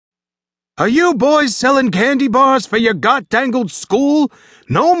Are you boys selling candy bars for your got-dangled school?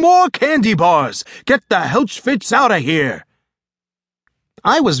 No more candy bars! Get the Helchfits out of here!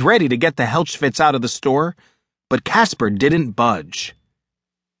 I was ready to get the Helchfits out of the store, but Casper didn't budge.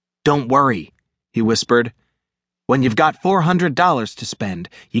 Don't worry, he whispered. When you've got $400 to spend,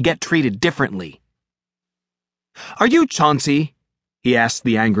 you get treated differently. Are you Chauncey? He asked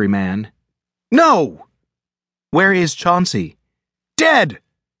the angry man. No! Where is Chauncey? Dead!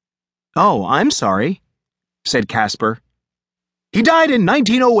 Oh, I'm sorry, said Casper. He died in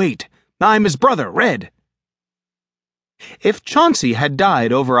 1908. I'm his brother, Red. If Chauncey had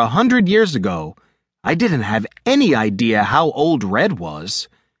died over 100 years ago, I didn't have any idea how old Red was.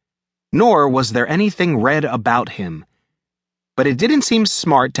 Nor was there anything red about him. But it didn't seem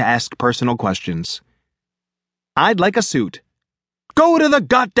smart to ask personal questions. I'd like a suit. Go to the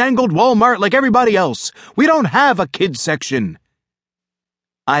got-dangled Walmart like everybody else. We don't have a kids section.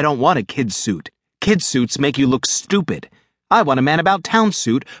 I don't want a kid's suit. Kid suits make you look stupid. I want a man-about-town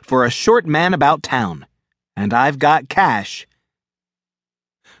suit for a short man about town. And I've got cash.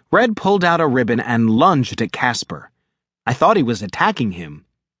 Red pulled out a ribbon and lunged at Casper. I thought he was attacking him.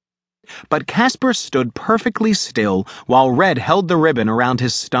 But Casper stood perfectly still while Red held the ribbon around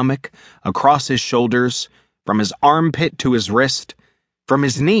his stomach, across his shoulders, from his armpit to his wrist, from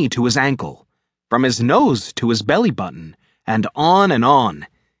his knee to his ankle, from his nose to his belly button, and on and on.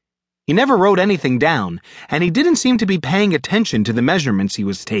 He never wrote anything down, and he didn't seem to be paying attention to the measurements he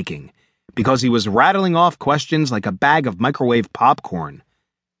was taking, because he was rattling off questions like a bag of microwave popcorn.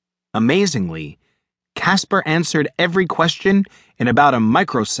 Amazingly, Casper answered every question in about a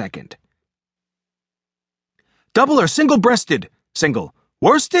microsecond. Double or single-breasted? Single.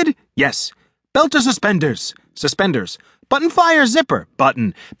 Worsted? Yes. Belt or suspenders? Suspenders. Button fly or zipper?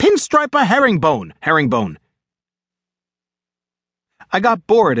 Button. Pinstripe or herringbone? Herringbone. I got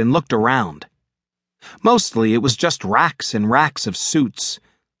bored and looked around. Mostly it was just racks and racks of suits,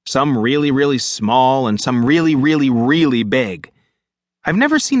 some really, really small and some really, really, really big. I've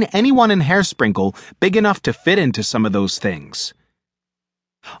never seen anyone in Hairsprinkle big enough to fit into some of those things.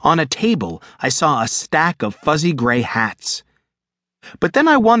 On a table, I saw a stack of fuzzy gray hats. But then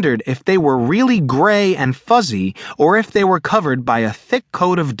I wondered if they were really gray and fuzzy or if they were covered by a thick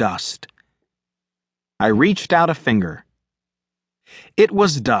coat of dust. I reached out a finger. It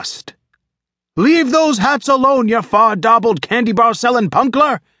was dust. Leave those hats alone, you far-daubled candy bar-selling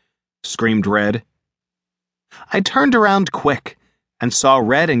punkler! Screamed Red. I turned around quick and saw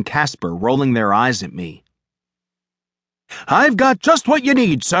Red and Casper rolling their eyes at me. I've got just what you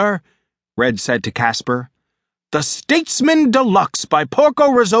need, sir, Red said to Casper. The Statesman Deluxe by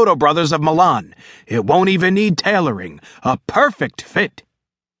Porco Risotto Brothers of Milan. It won't even need tailoring. A perfect fit.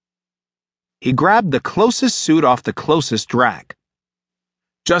 He grabbed the closest suit off the closest rack.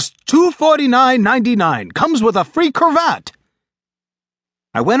 Just $249.99. Comes with a free cravat.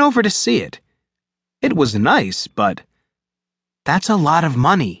 I went over to see it. It was nice, but... That's a lot of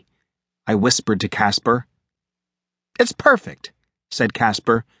money, I whispered to Casper. It's perfect, said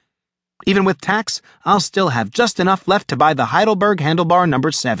Casper. Even with tax, I'll still have just enough left to buy the Heidelberg handlebar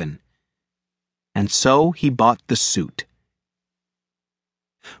number 7. And so he bought the suit.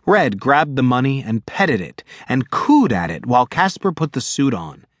 Red grabbed the money and petted it and cooed at it while Casper put the suit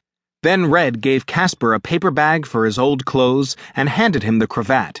on. Then Red gave Casper a paper bag for his old clothes and handed him the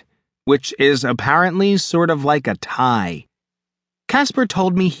cravat, which is apparently sort of like a tie. Casper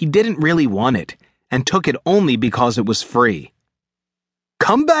told me he didn't really want it and took it only because it was free.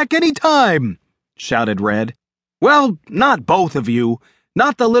 Come back any time, shouted Red. Well, not both of you.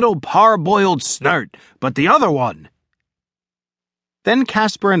 Not the little parboiled snert, but the other one. Then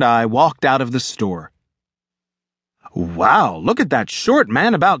Casper and I walked out of the store. Wow, look at that short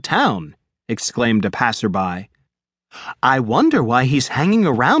man about town, exclaimed a passerby. I wonder why he's hanging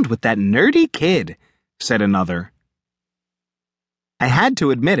around with that nerdy kid, said another. I had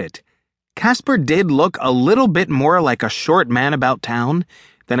to admit it. Casper did look a little bit more like a short man about town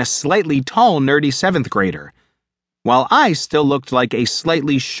than a slightly tall, nerdy 7th grader, while I still looked like a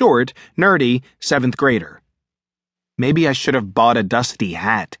slightly short, nerdy 7th grader. Maybe I should have bought a dusty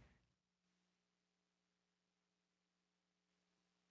hat.